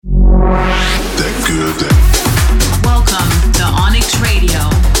Welcome to Onyx Radio.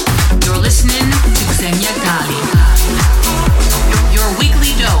 You're listening to Xenia Ghali. Your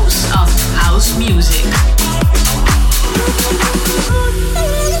weekly dose of house music.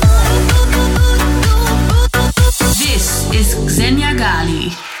 This is Xenia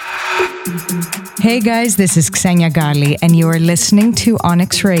Ghali. Hey guys, this is Xenia Ghali and you are listening to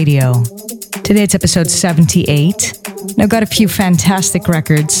Onyx Radio. Today it's episode 78. And I've got a few fantastic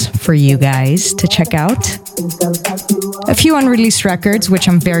records for you guys to check out. A few unreleased records, which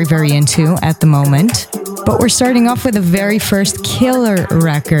I'm very, very into at the moment. But we're starting off with the very first killer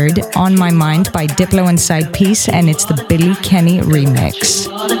record, On My Mind, by Diplo and Side Piece, and it's the Billy Kenny remix.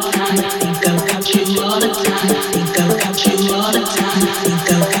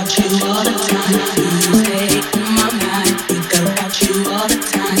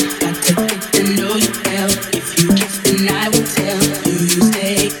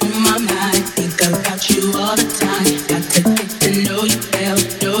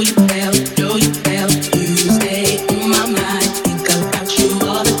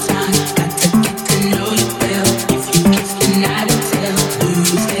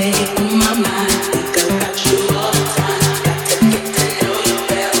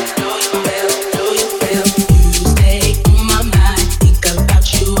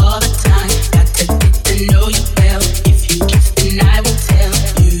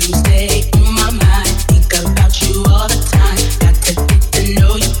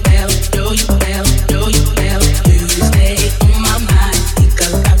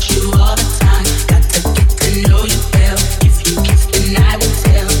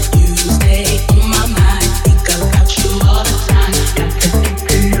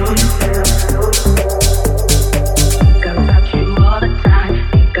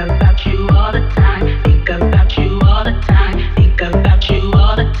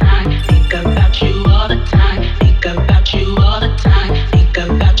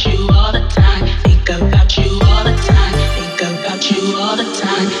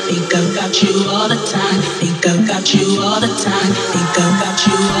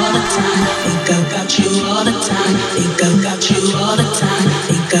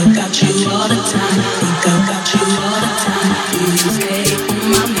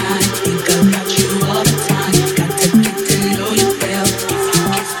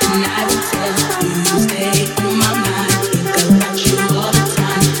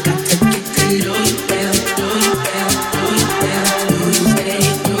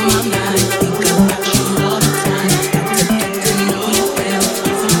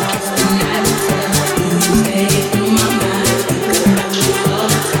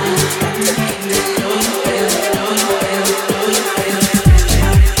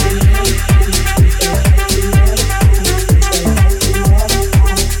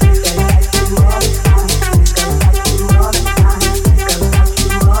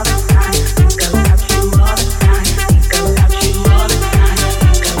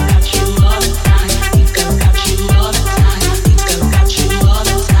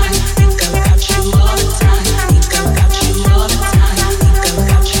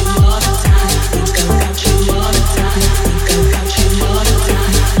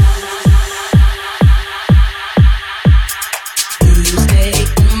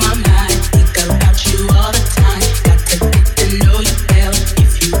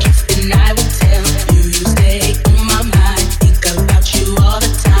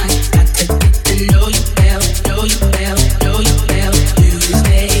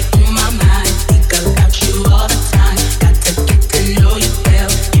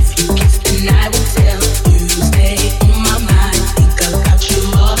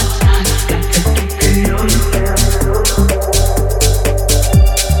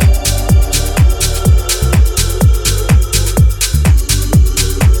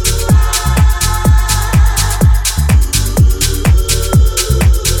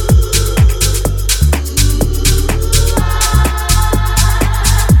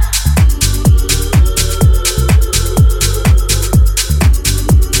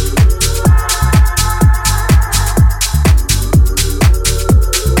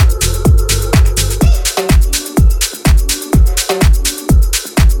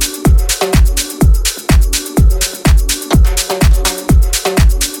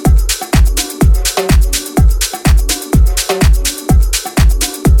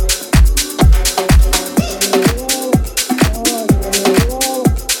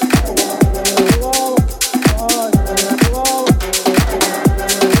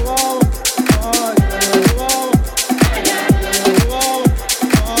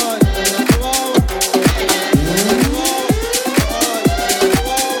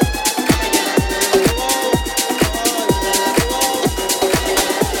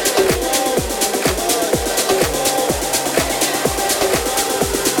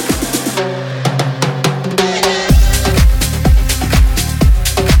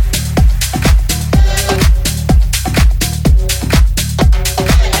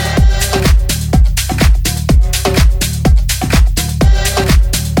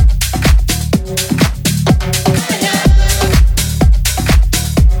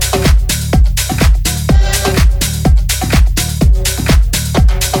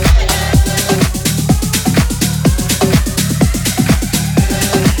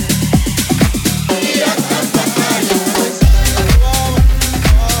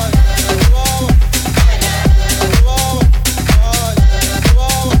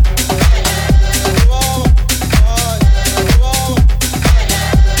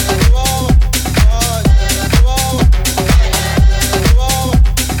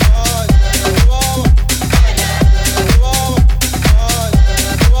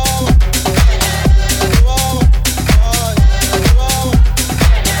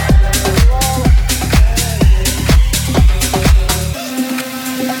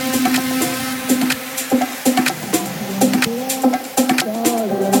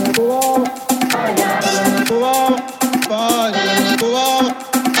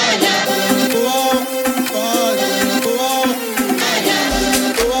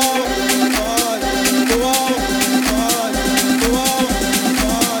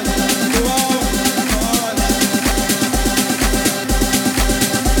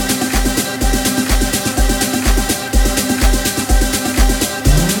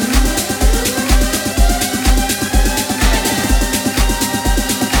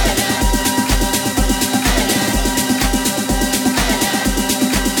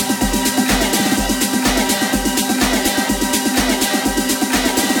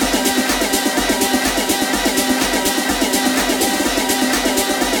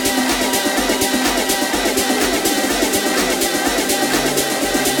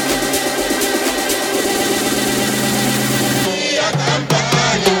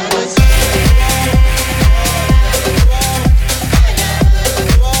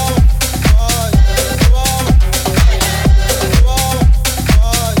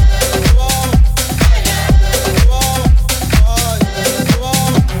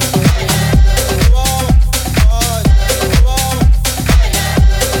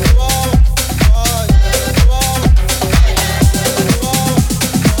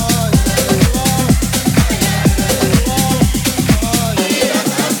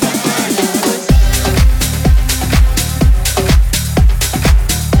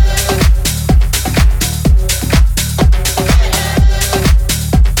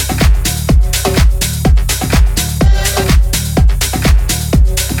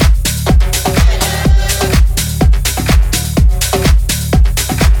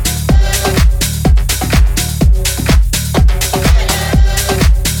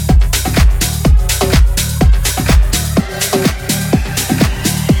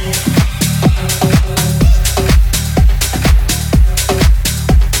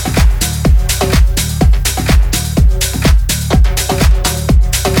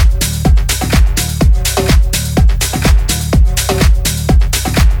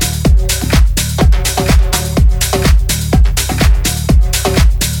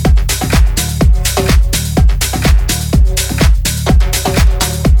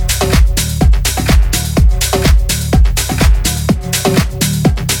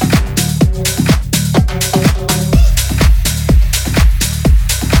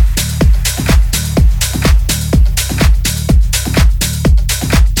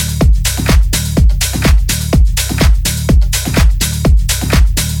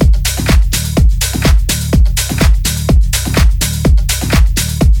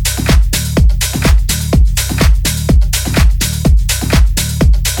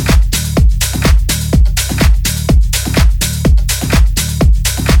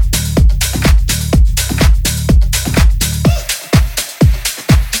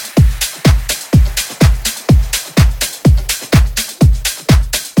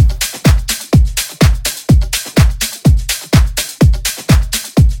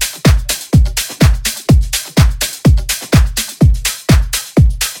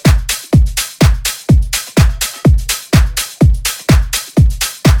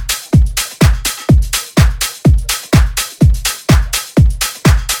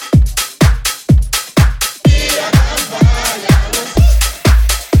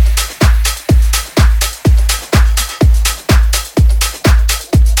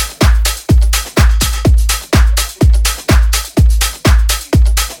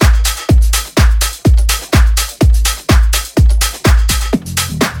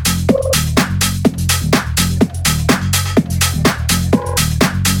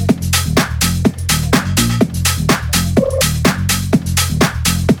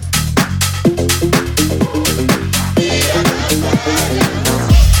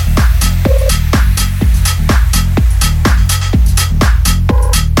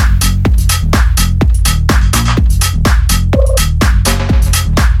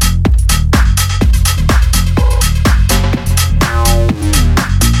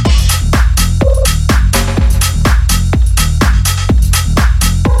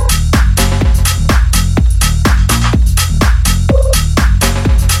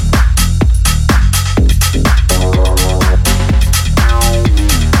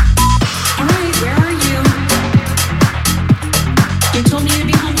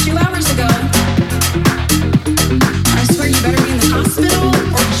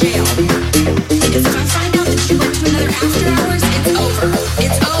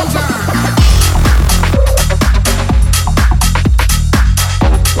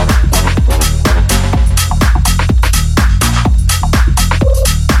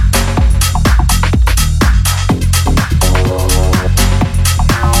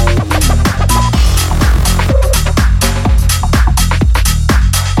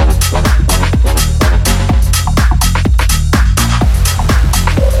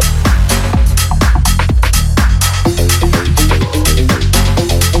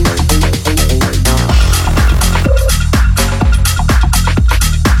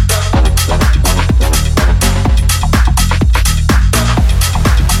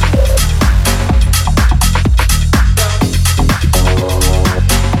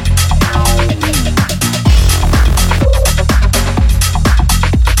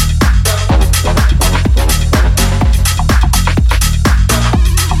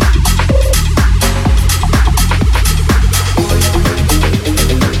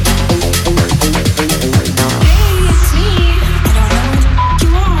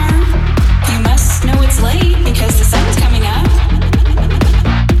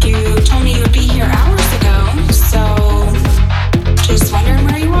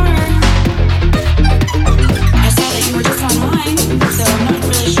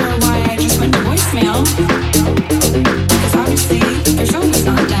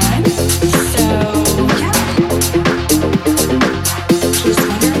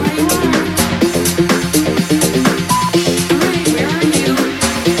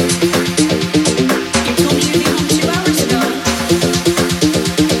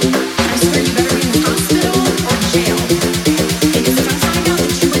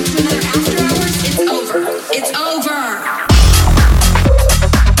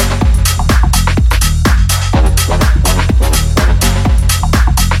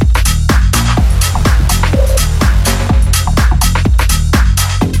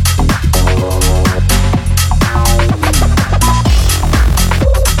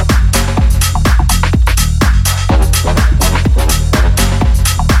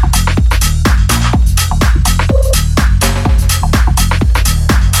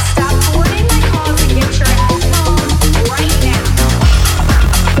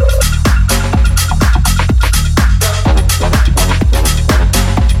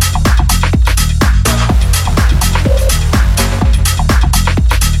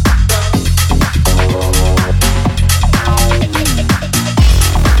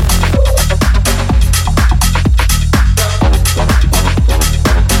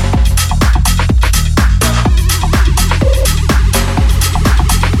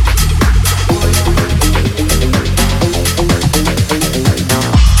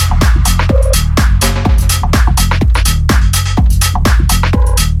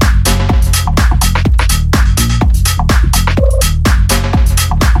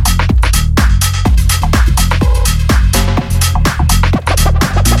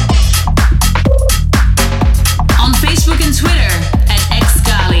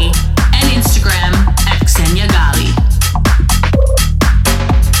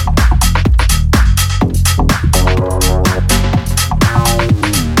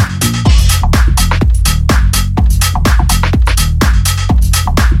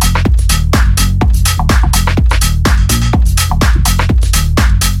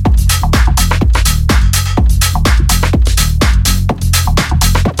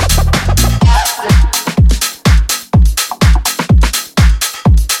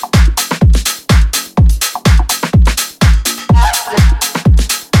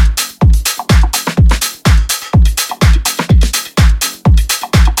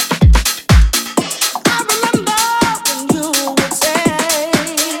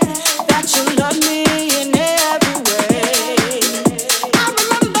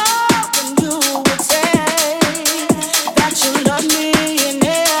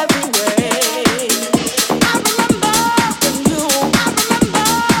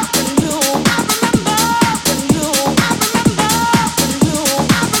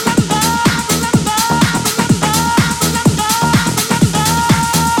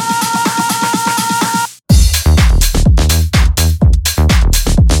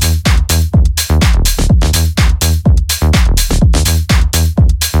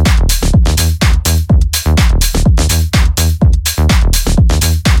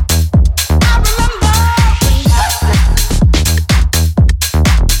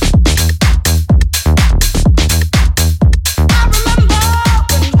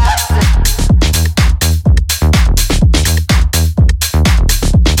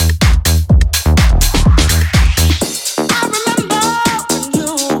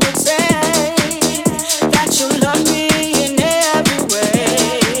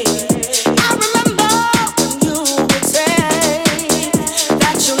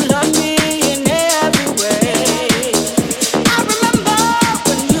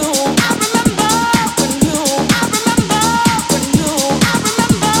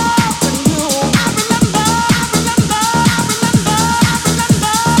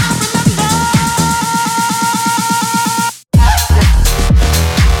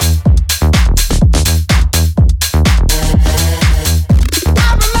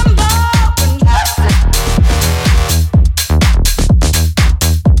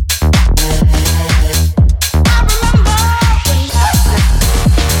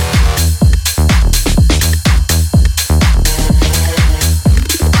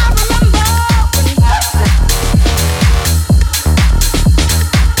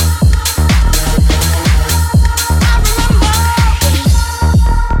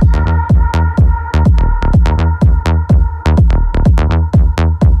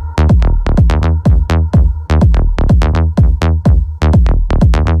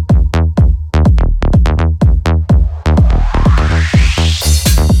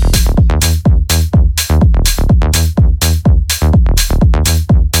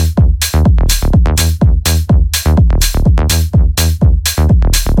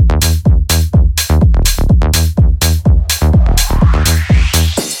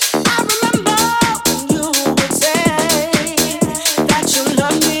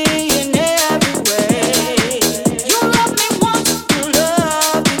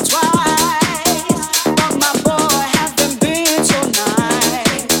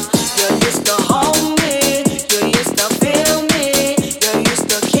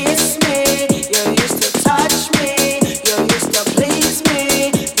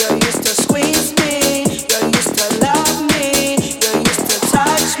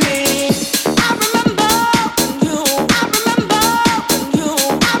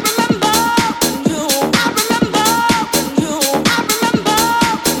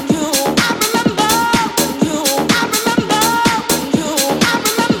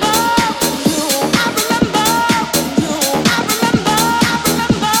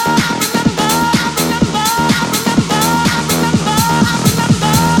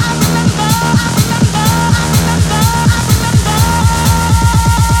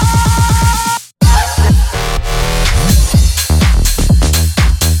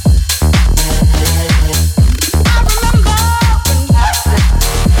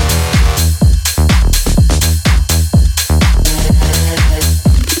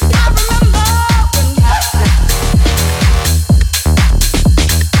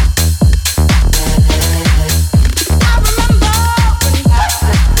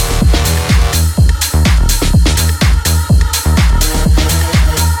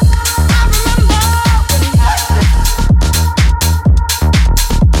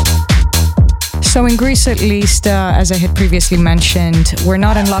 So in Greece, at least, as I had previously mentioned, we're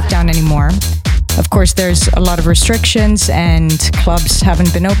not in lockdown anymore. Of course, there's a lot of restrictions and clubs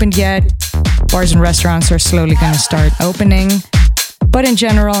haven't been opened yet. Bars and restaurants are slowly going to start opening. But in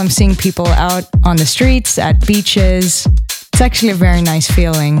general, I'm seeing people out on the streets, at beaches. It's actually a very nice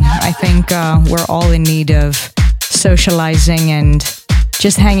feeling. I think we're all in need of socializing and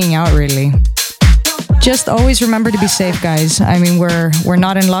just hanging out, really. Just always remember to be safe, guys. I mean, we're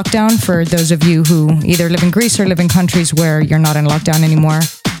not in lockdown for those of you who either live in Greece or live in countries where you're not in lockdown anymore,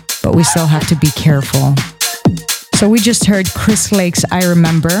 but we still have to be careful. So we just heard Chris Lake's I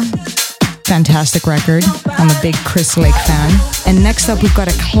Remember. Fantastic record. I'm a big Chris Lake fan. And next up, we've got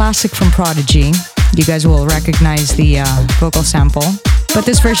a classic from Prodigy. You guys will recognize the vocal sample. But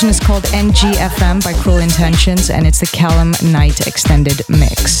this version is called NGFM by Cruel Intentions, and it's the Callum Night Extended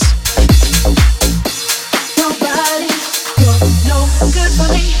Mix. No good for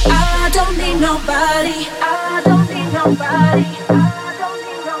me. I don't need nobody. I don't need nobody. I don't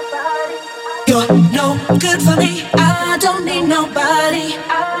need nobody. You're no good for me. I don't need nobody.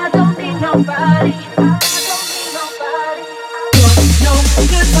 I don't need nobody. I don't need nobody. You're no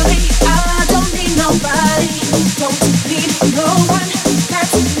good for me. I don't need nobody. Don't need no one.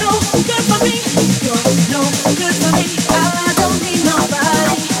 That's no good for me. You're no good for me. I don't need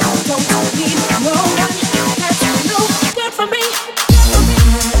nobody. Don't need no one. That's no good for me.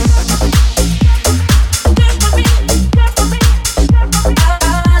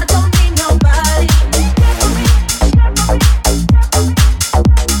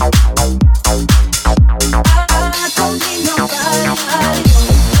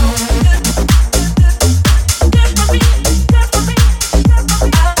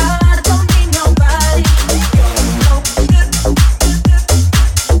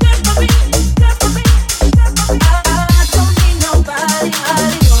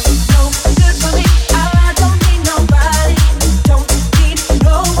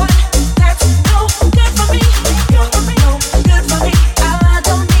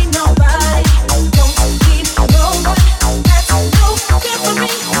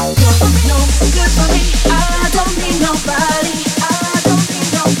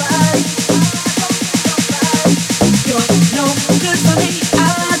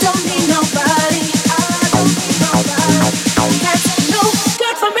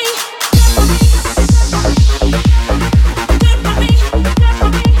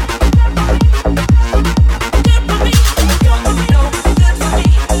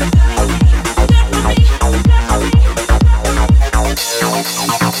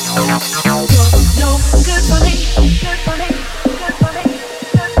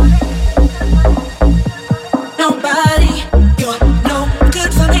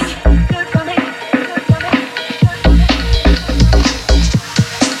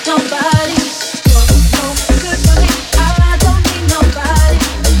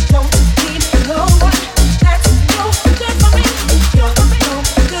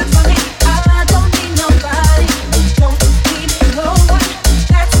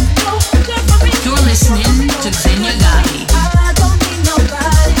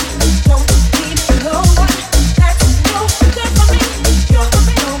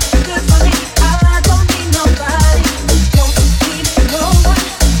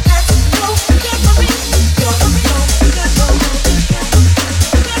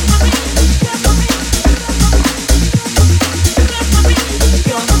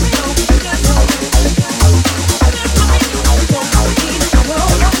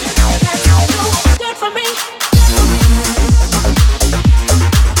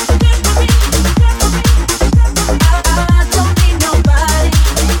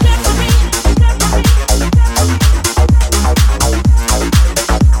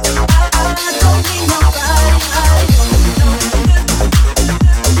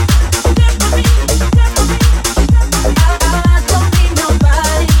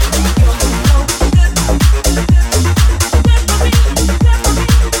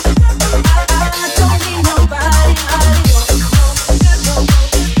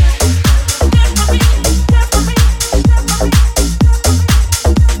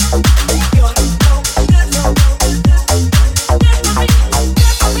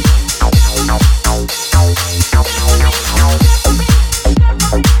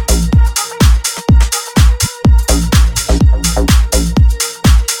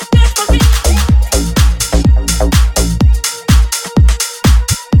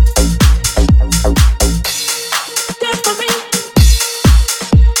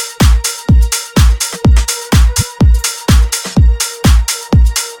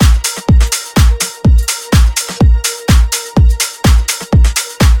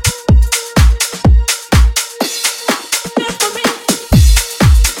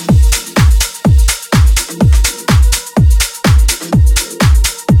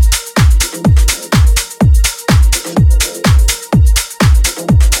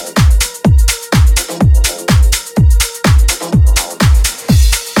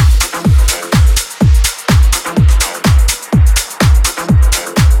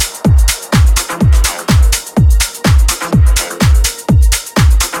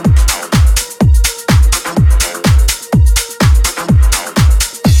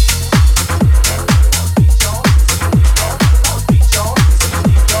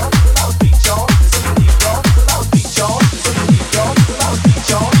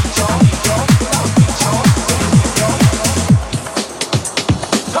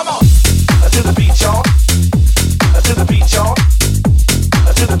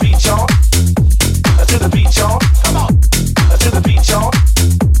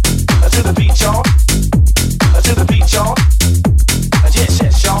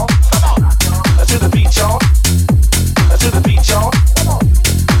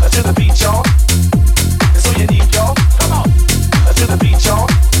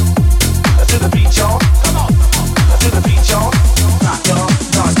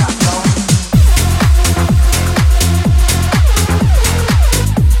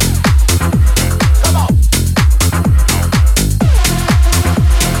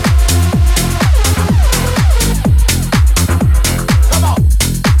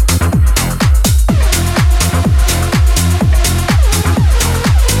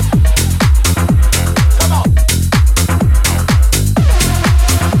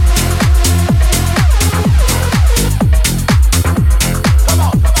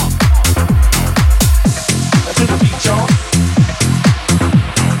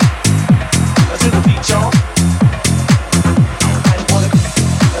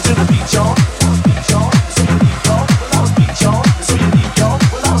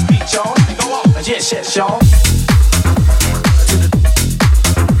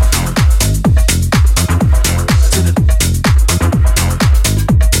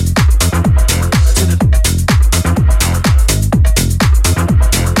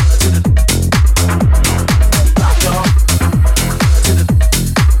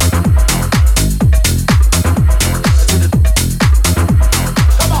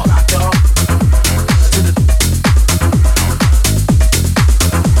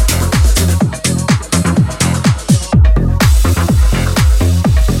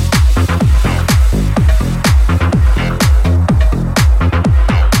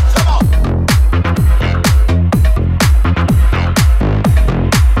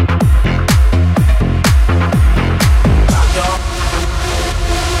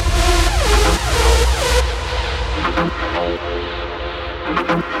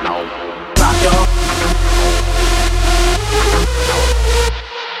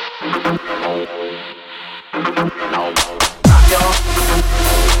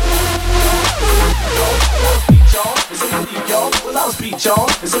 beat, y'all.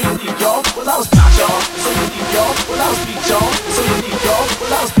 And so you leave, y'all. Well, I was beat, y'all. And so you leave, y'all. Well, I was beat, y'all. And so you leave, y'all.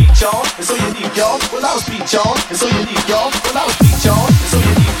 Well, I was beat, y'all. And so you leave, y'all. Well, I was beat, y'all. And so you leave, y'all. Well, I was beat, y'all. And so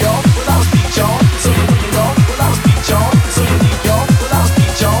you leave, y'all. Well, I was beat, y'all. And so you leave, y'all. Well, I was beat, y'all. And so you leave, y'all. Well, I was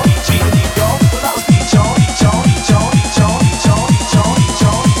beat, y'all. Beat, leave, y'all. Well, I was beat, y'all. Beat, y'all. Beat, y'all. Beat, y'all. Beat, y'all. Beat, y'all. Beat, y'all. Beat,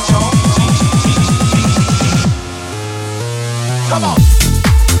 y'all. Come on.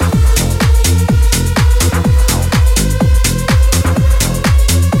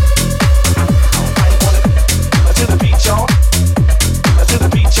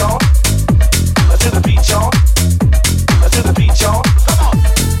 To the beat, y'all. Come on.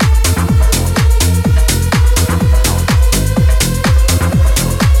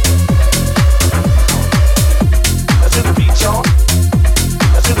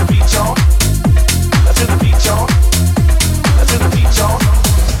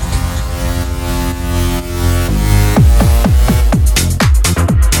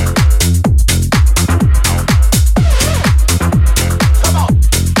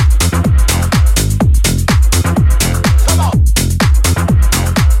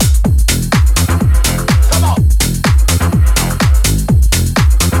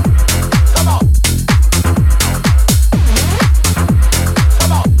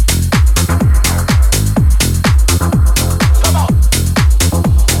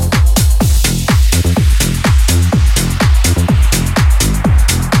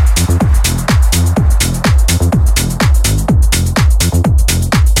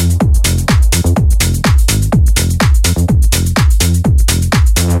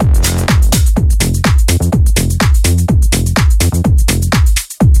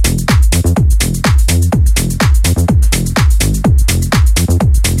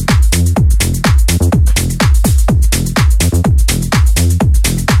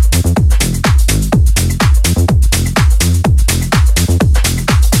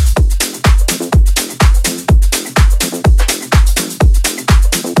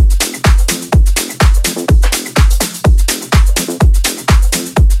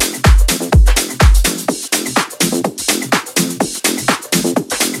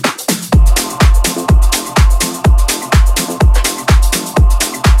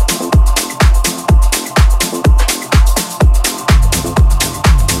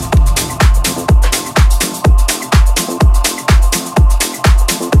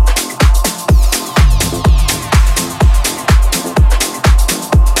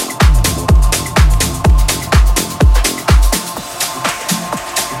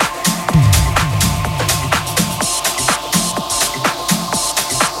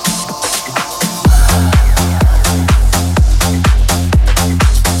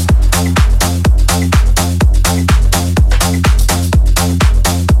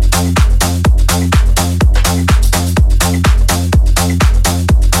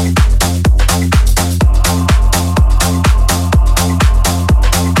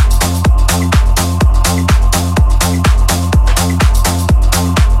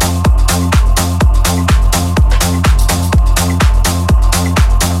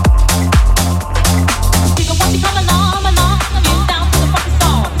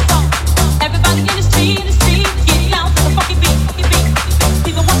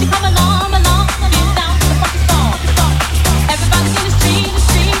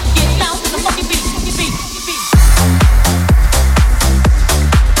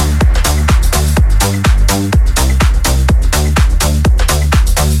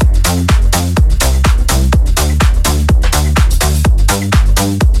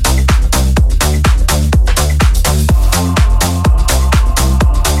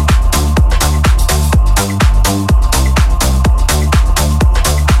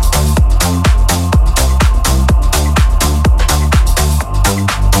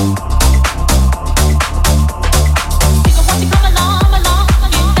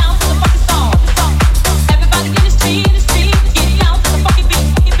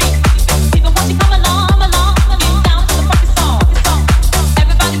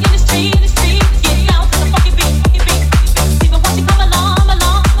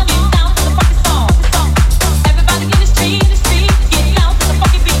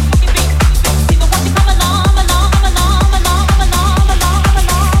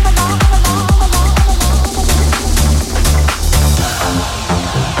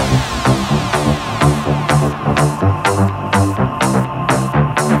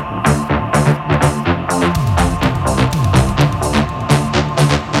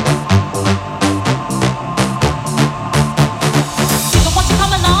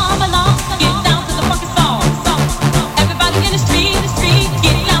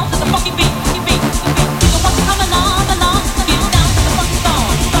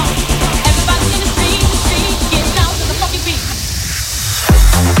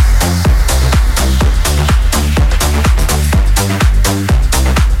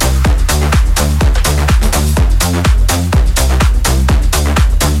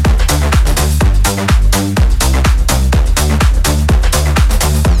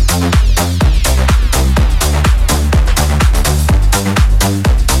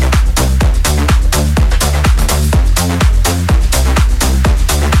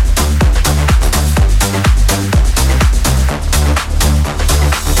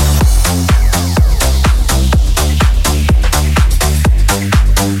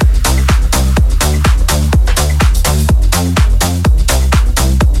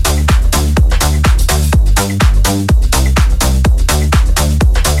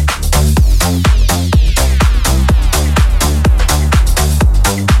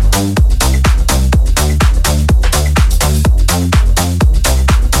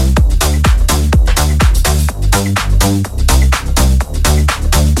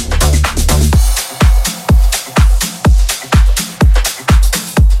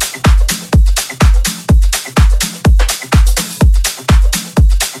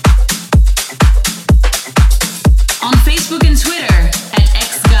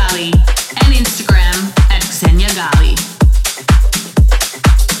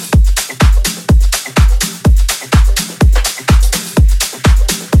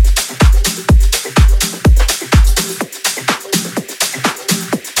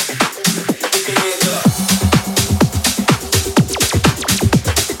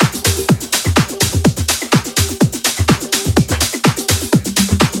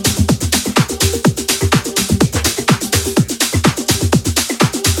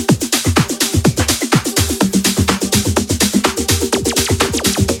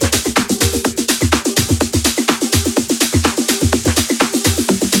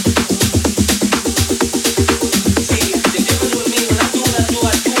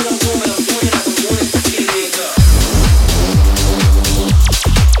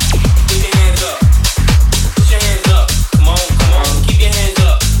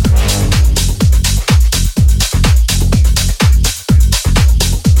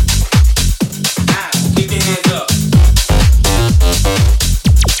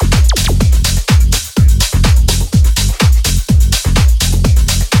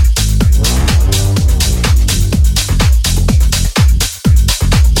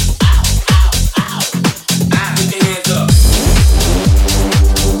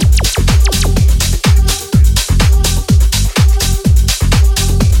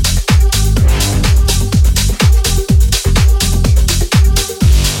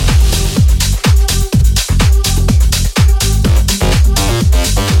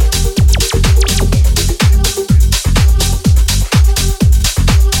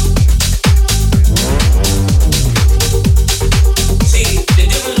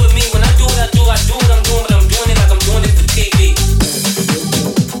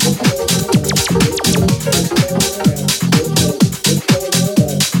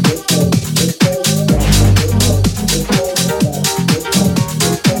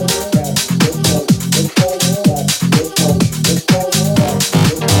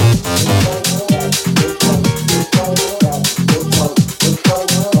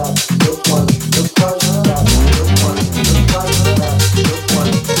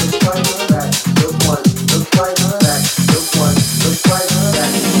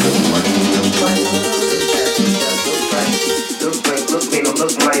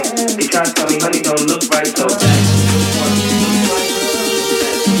 me, honey, don't look right, so look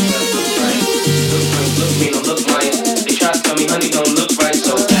me, don't look right. They try to tell me, honey, don't look right,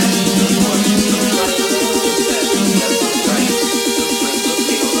 so look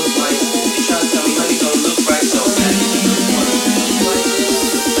me, don't look right. They try to tell me, honey, don't look right, so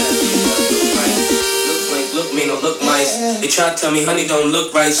look me, don't look nice. They try to tell me, honey, don't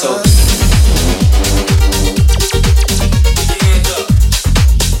look right, so.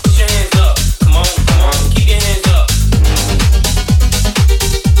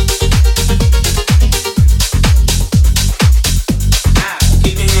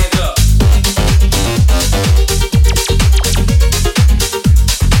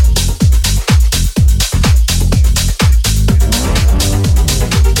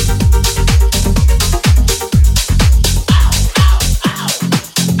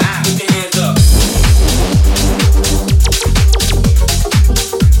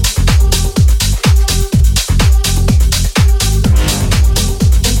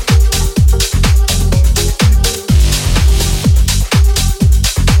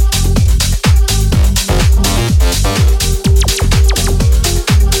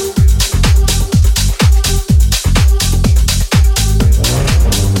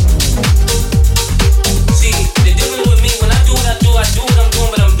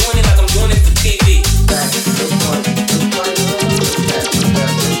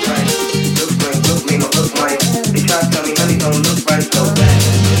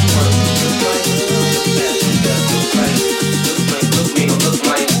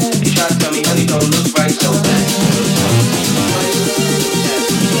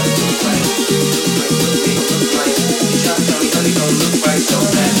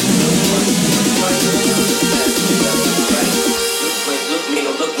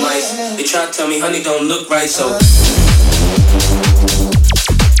 They try to tell me, honey, don't look right, so.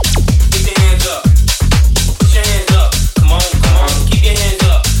 Keep your hands up. Put your hands up. Come on, come on. Keep your hands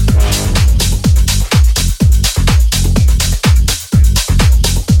up.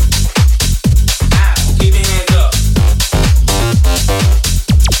 Keep your hands up.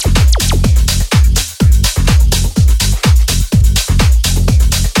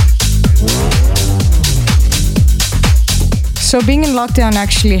 So being in lockdown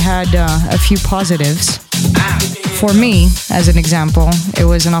actually had a few positives. For me, as an example, it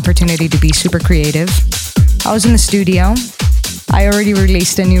was an opportunity to be super creative. I was in the studio. I already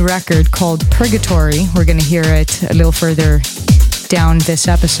released a new record called Purgatory. We're going to hear it a little further down this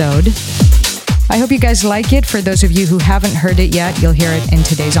episode. I hope you guys like it. For those of you who haven't heard it yet, you'll hear it in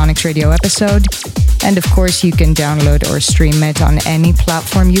today's Onyx Radio episode. And of course, you can download or stream it on any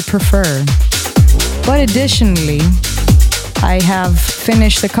platform you prefer. But additionally, I have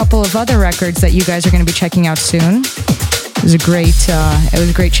finished a couple of other records that you guys are going to be checking out soon. It was a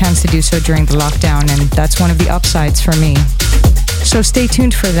great chance to do so during the lockdown, and that's one of the upsides for me. So stay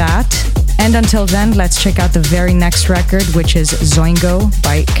tuned for that. And until then, let's check out the very next record, which is Zoingo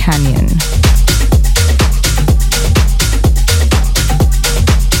by Canyon.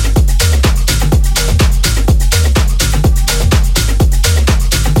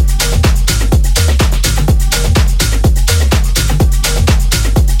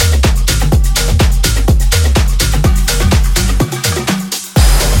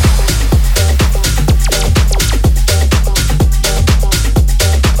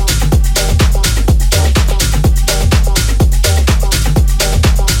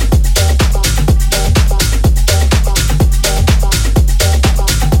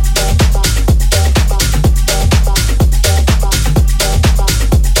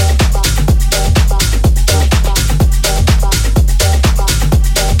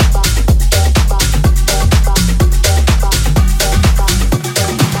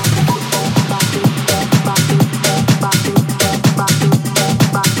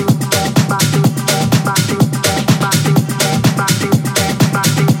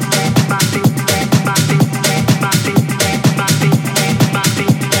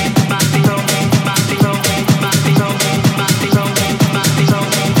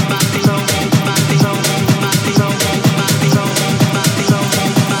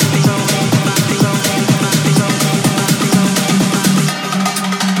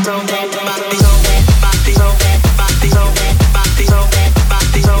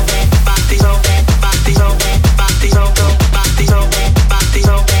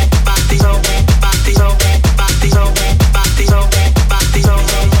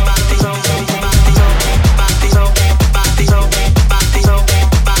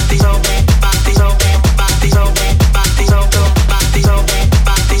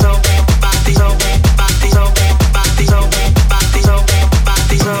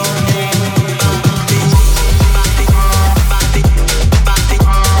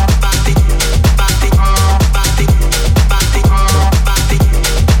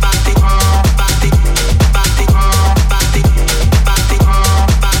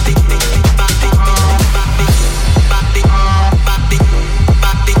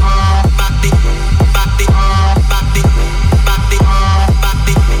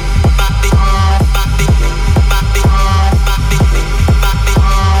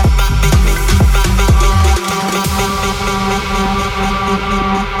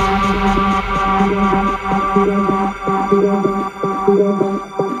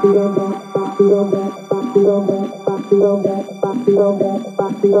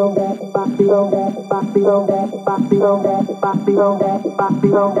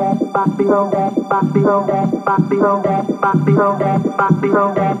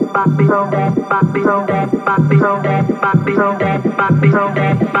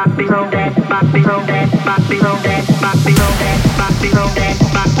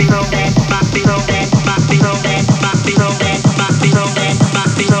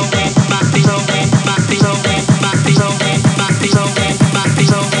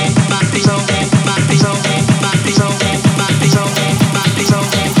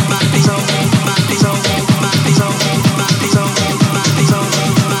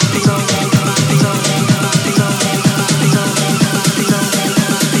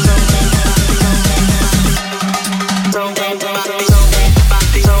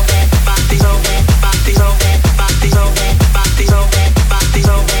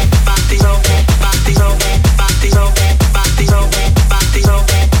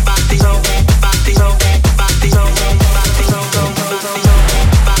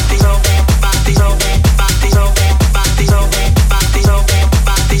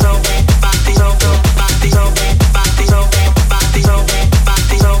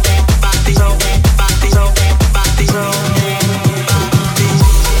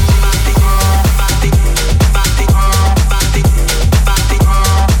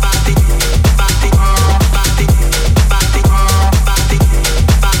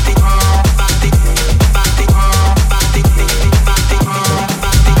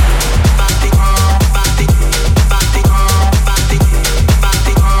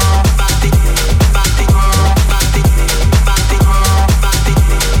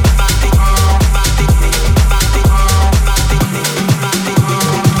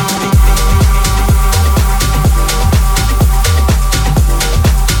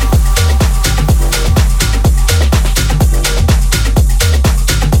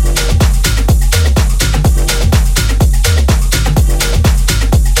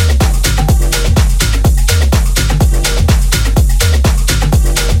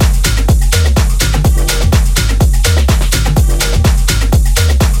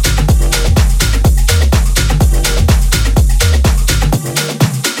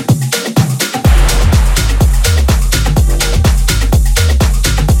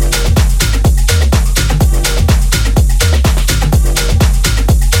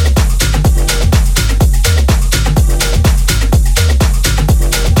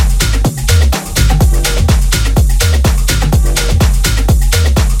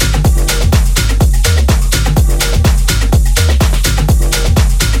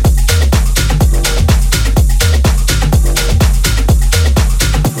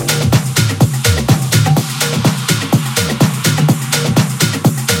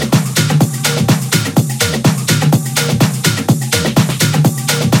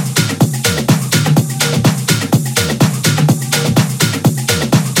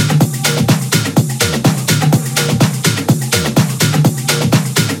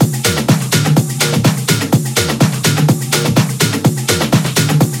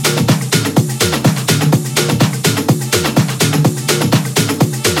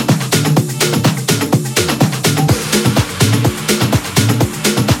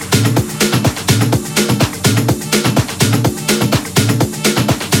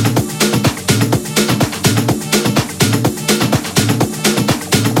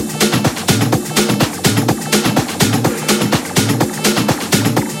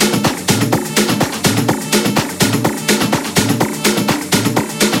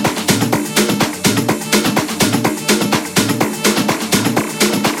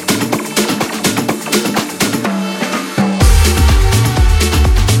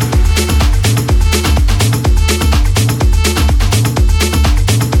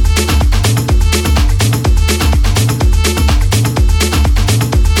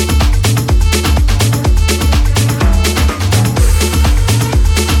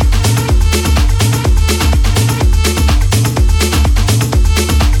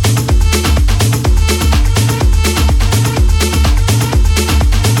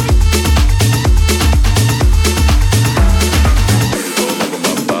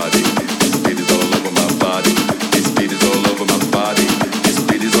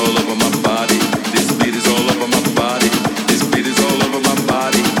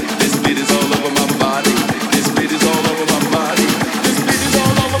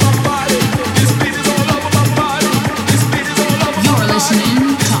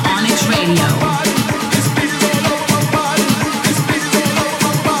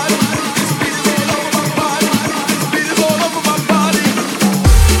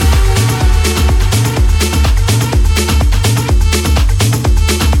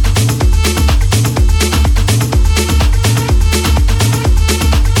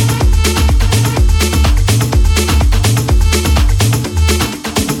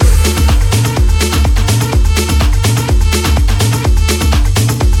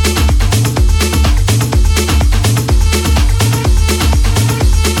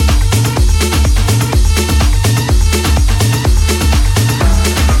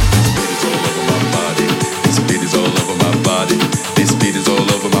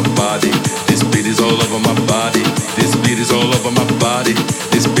 is all over my body.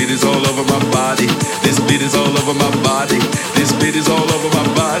 This beat is all over my body. This beat is all over my body. This beat is all over my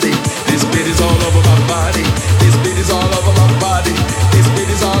body. This beat is all over my body. This beat is all over my body. This beat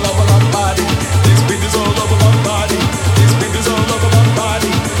is all over my body. This beat is all over my body. This beat is all over my body.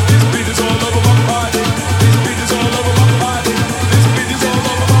 This beat is all over my body. This beat is all over my body. This beat is all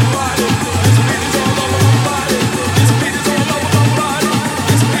over my body. This beat is all over my body. This beat is all over my body.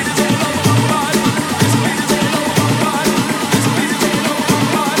 This beat is all over my body. This beat is all over my body. This beat is all over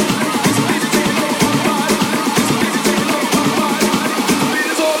my body. This beat is all over my body. This beat is all over my body. This beat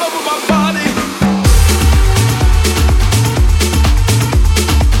is all over my body.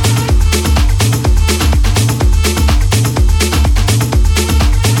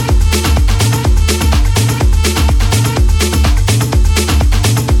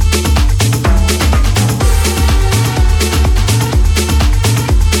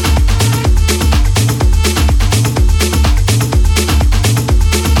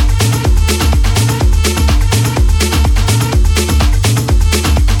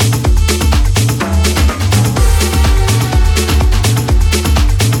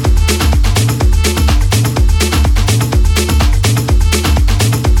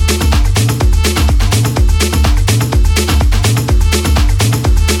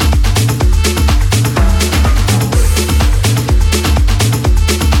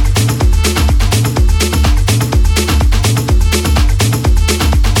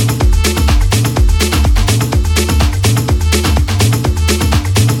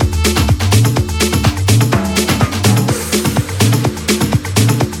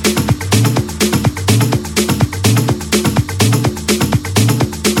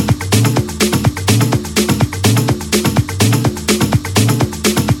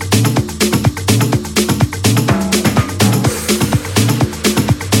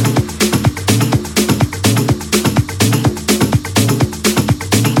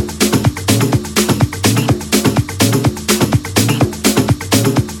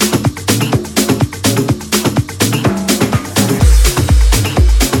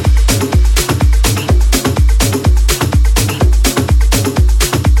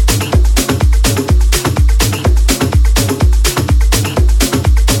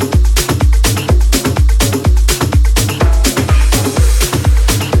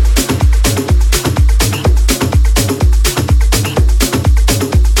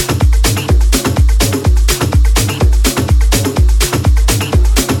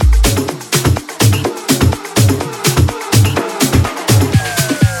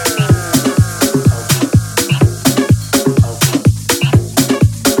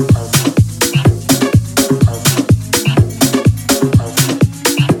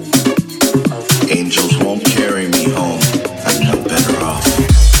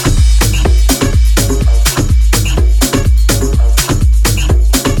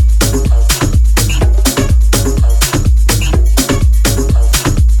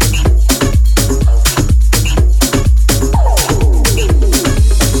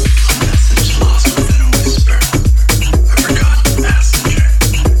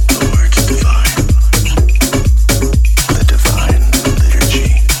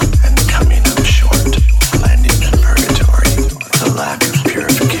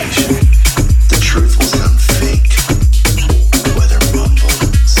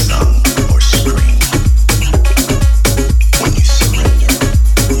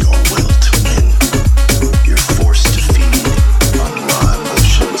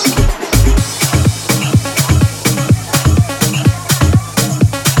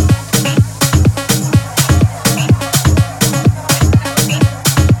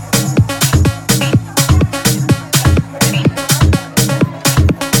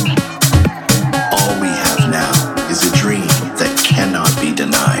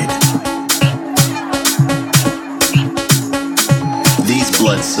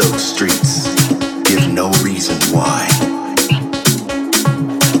 blood-soaked streets give no reason why.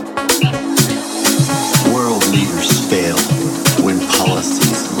 World leaders fail when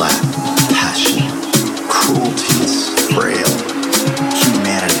policies lack passion. Cruelty is frail.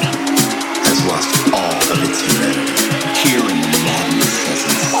 Humanity has lost all of its humanity. Hearing madness as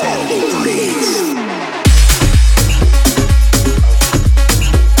insanity breeds.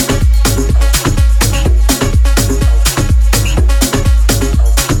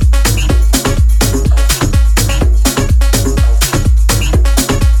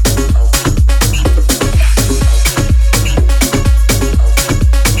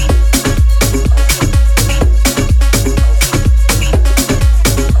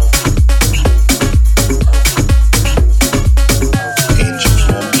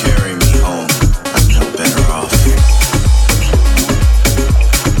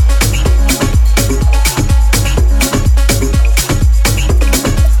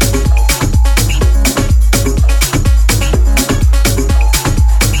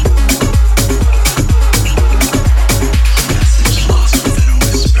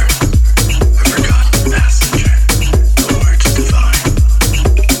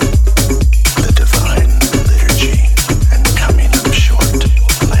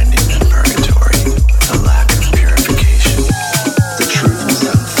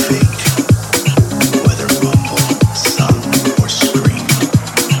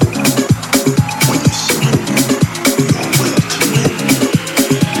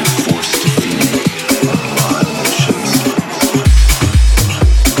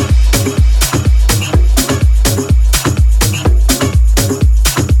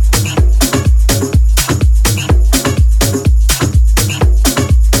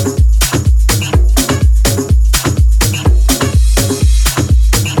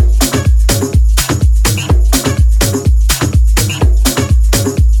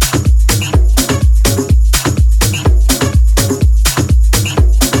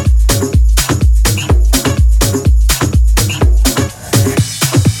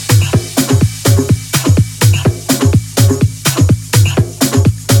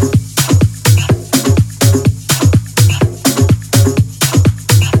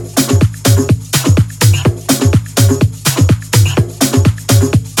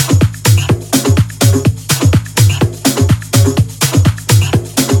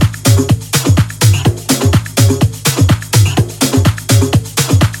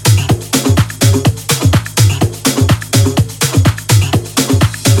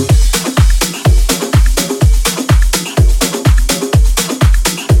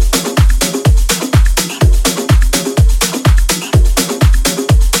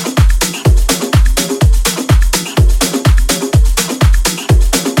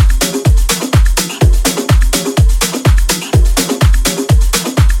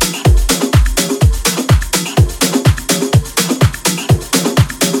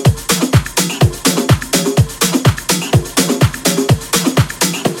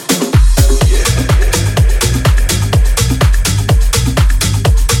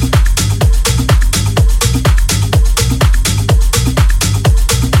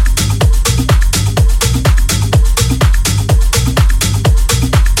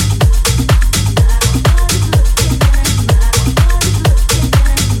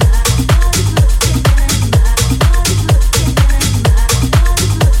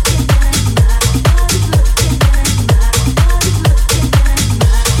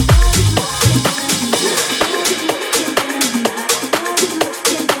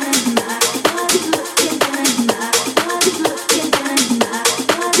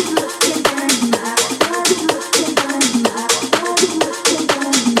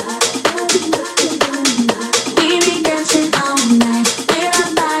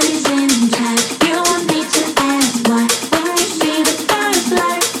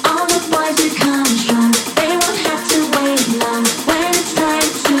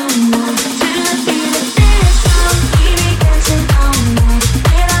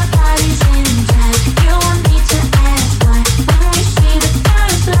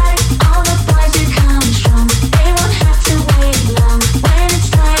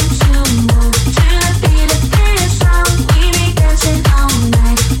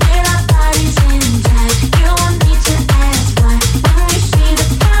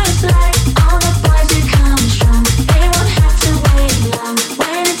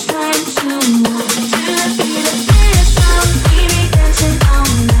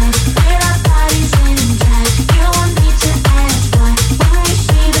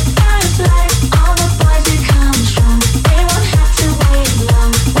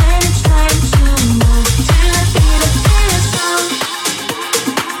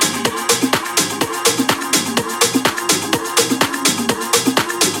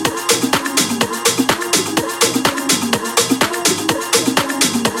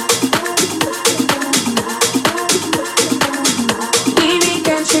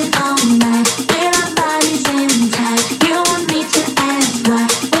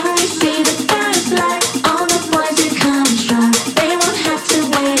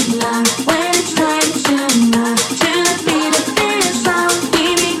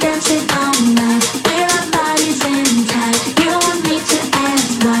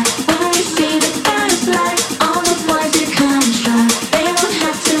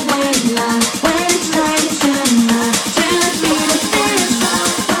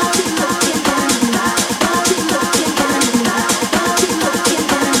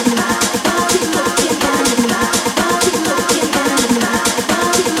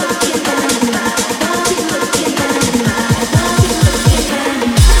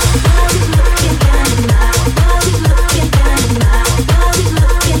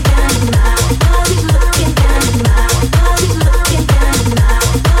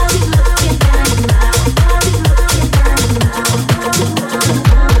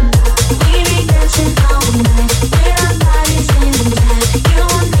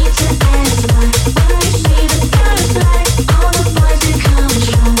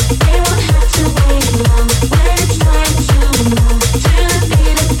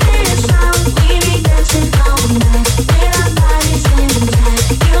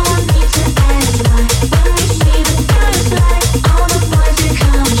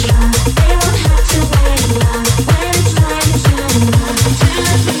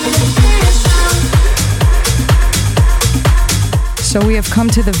 So we have come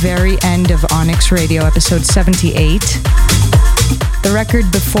to the very end of Onyx Radio, episode 78. The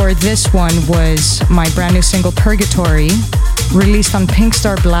record before this one was my brand new single, Purgatory, released on Pink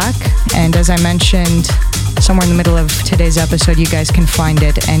Star Black. And as I mentioned, somewhere in the middle of today's episode, you guys can find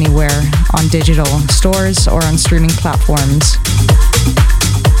it anywhere on digital stores or on streaming platforms.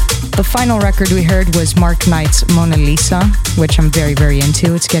 The final record we heard was Mark Knight's Mona Lisa, which I'm very, very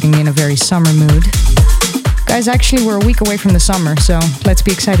into. It's getting me in a very summer mood. Guys, actually, we're a week away from the summer, so let's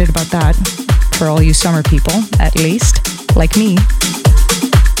be excited about that. For all you summer people, at least, like me.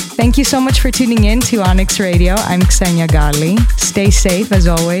 Thank you so much for tuning in to Onyx Radio. I'm Ksenia Gali. Stay safe as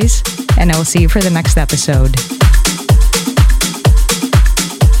always, and I will see you for the next episode.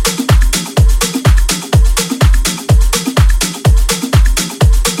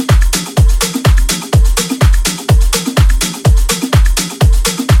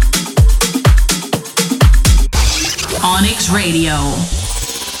 Onyx Radio.